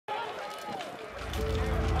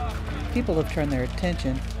People have turned their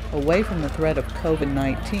attention away from the threat of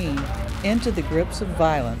COVID-19 into the grips of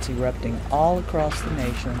violence erupting all across the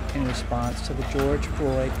nation in response to the George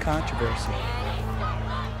Floyd controversy.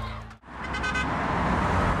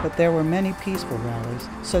 But there were many peaceful rallies,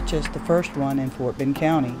 such as the first one in Fort Bend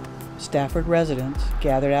County. Stafford residents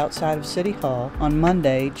gathered outside of City Hall on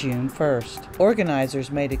Monday, June 1st. Organizers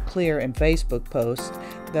made it clear in Facebook posts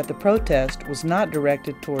that the protest was not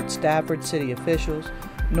directed toward Stafford city officials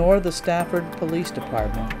nor the Stafford Police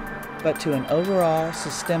Department, but to an overall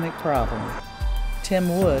systemic problem.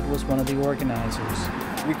 Tim Wood was one of the organizers.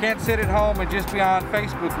 We can't sit at home and just be on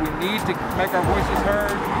Facebook. We need to make our voices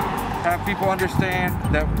heard, have people understand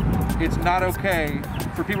that it's not okay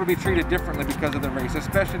for people to be treated differently because of their race,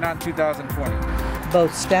 especially not in 2020.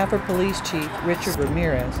 Both Stafford Police Chief Richard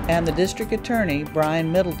Ramirez and the District Attorney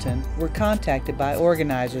Brian Middleton were contacted by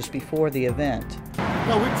organizers before the event.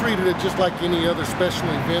 No, we treated it just like any other special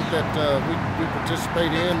event that we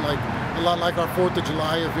participate in, a lot like our 4th of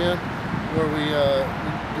July event, where we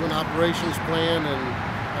do an operations plan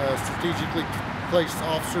and strategically place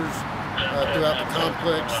officers throughout the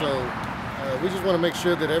complex. So we just want to make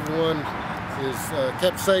sure that everyone is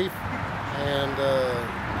kept safe and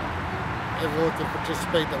everyone can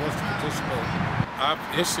participate that wants to participate. I've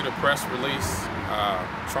issued a press release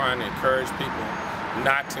trying to encourage people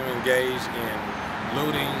not to engage in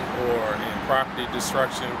looting or in property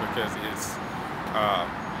destruction because it's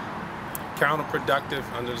counterproductive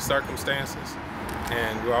under the circumstances.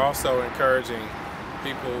 And we're also encouraging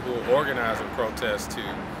people who are organizing protests to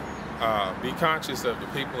be conscious of the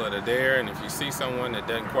people that are there, and if you see someone that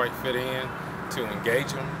doesn't quite fit in, to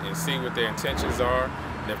engage them and see what their intentions are.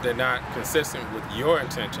 And if they're not consistent with your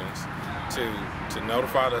intentions, to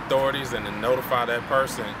notify the authorities and to notify that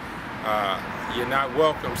person. You're not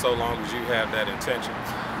welcome so long as you have that intention.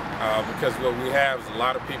 Because what we have is a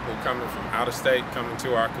lot of people coming from out of state, coming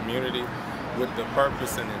to our community with the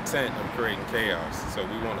purpose and intent of creating chaos. So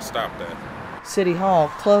we want to stop that. City Hall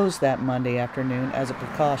closed that Monday afternoon as a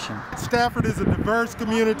precaution. Stafford is a diverse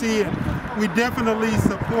community, and we definitely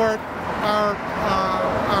support our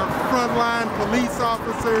frontline police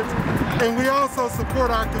officers, and we also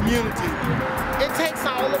support our community. It takes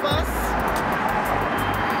all of us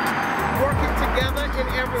working together in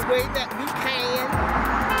every way that we can,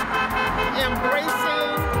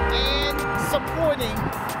 embracing and supporting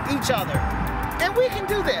each other. And we can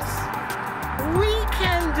do this. We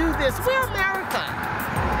can do this. We're America.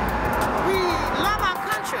 We love our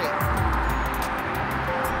country.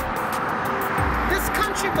 This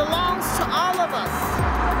country belongs to all of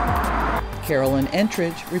us. Carolyn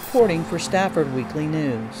Entridge reporting for Stafford Weekly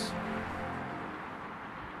News.